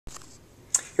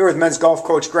Here with men's golf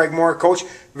coach Greg Moore. Coach,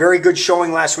 very good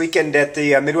showing last weekend at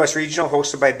the Midwest Regional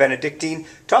hosted by Benedictine.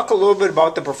 Talk a little bit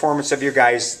about the performance of your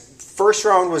guys. First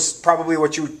round was probably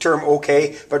what you would term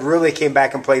okay, but really came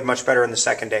back and played much better in the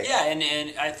second day. Yeah,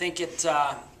 and I think it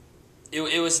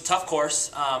was a tough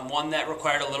course, one that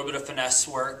required a little bit of finesse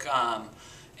work.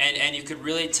 And you could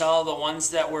really tell the ones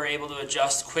that were able to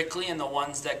adjust quickly and the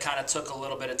ones that kind of took a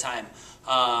little bit of time.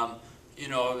 It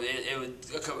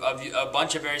was a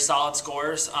bunch of very solid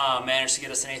scores. Managed to get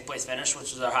us an 8th place finish,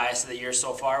 which was our highest of the year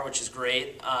so far, which is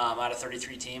great, out of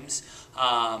 33 teams.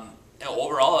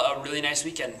 Overall, a really nice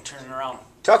weekend turning around.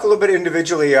 Talk a little bit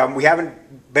individually. We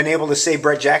haven't been able to say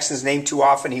Brett Jackson's name too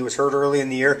often. He was hurt early in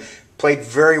the year. Played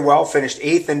very well, finished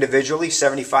 8th individually,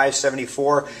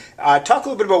 75-74. Talk a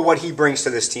little bit about what he brings to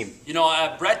this team.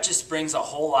 Brett just brings a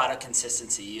whole lot of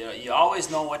consistency. You always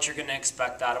know what you're going to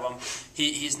expect out of him.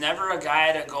 He's never a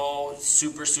guy to go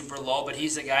super, super low, but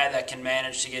he's a guy that can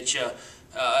manage to get you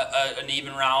an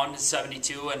even round,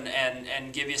 72,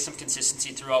 and give you some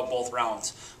consistency throughout both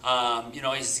rounds.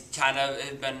 He's kind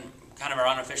of been kind of our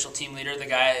unofficial team leader.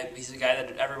 He's the guy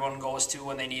that everyone goes to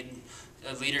when they need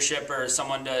leadership or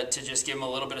someone to just give him a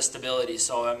little bit of stability.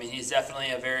 So, I mean, he's definitely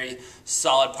a very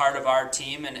solid part of our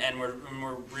team, and we're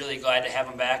really glad to have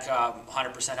him back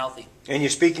 100% healthy. And you're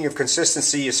speaking of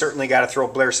consistency, you certainly got to throw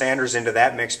Blair Sanders into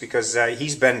that mix because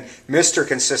he's been Mr.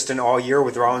 Consistent all year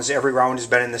with rounds. Every round has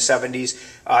been in the 70s.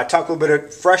 Talk a little bit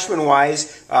of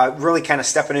freshman-wise, really kind of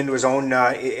stepping into his own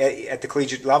at the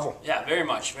collegiate level. Yeah, very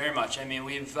much, very much. I mean,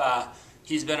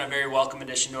 he's been a very welcome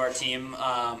addition to our team.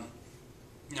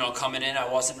 Coming in,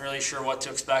 I wasn't really sure what to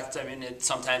expect. I mean,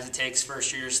 sometimes it takes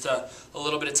first years a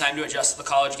little bit of time to adjust to the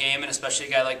college game, and especially a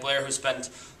guy like Blair who spent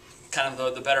kind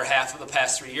of the better half of the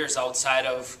past 3 years outside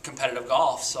of competitive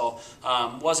golf. So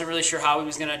wasn't really sure how he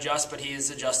was going to adjust, but he's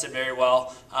adjusted very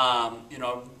well.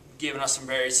 Giving us some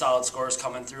very solid scores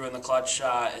coming through in the clutch,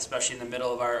 especially in the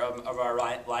middle of our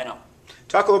lineup.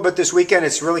 Talk a little bit this weekend.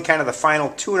 It's really kind of the final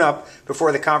tune-up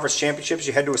before the conference championships.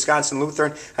 You head to Wisconsin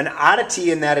Lutheran. An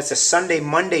oddity in that it's a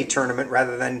Sunday-Monday tournament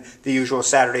rather than the usual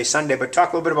Saturday-Sunday. But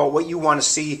talk a little bit about what you want to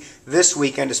see this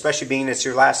weekend, especially being it's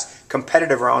your last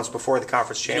competitive rounds before the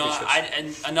conference championships.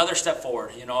 And another step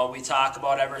forward. We talk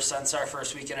about ever since our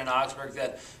first weekend in Augsburg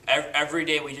that every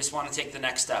day we just want to take the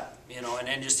next step,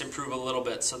 and just improve a little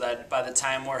bit so that by the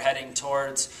time we're heading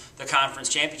towards the conference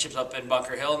championships up in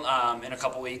Bunker Hill in a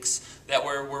couple weeks, that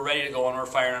we're ready to go and we're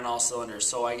firing on all cylinders.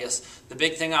 So I guess the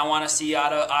big thing I want to see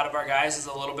out of our guys is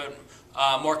a little bit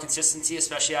more consistency,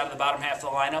 especially out of the bottom half of the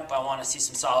lineup. I want to see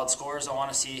some solid scores. I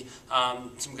want to see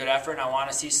some good effort, and I want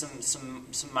to see some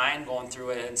mind going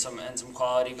through it and some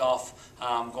quality golf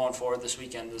going forward this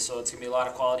weekend. So it's going to be a lot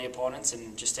of quality opponents,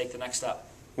 and just take the next step.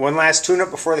 One last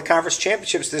tune-up before the conference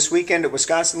championships this weekend at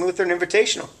Wisconsin Lutheran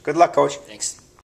Invitational. Good luck, Coach. Thanks.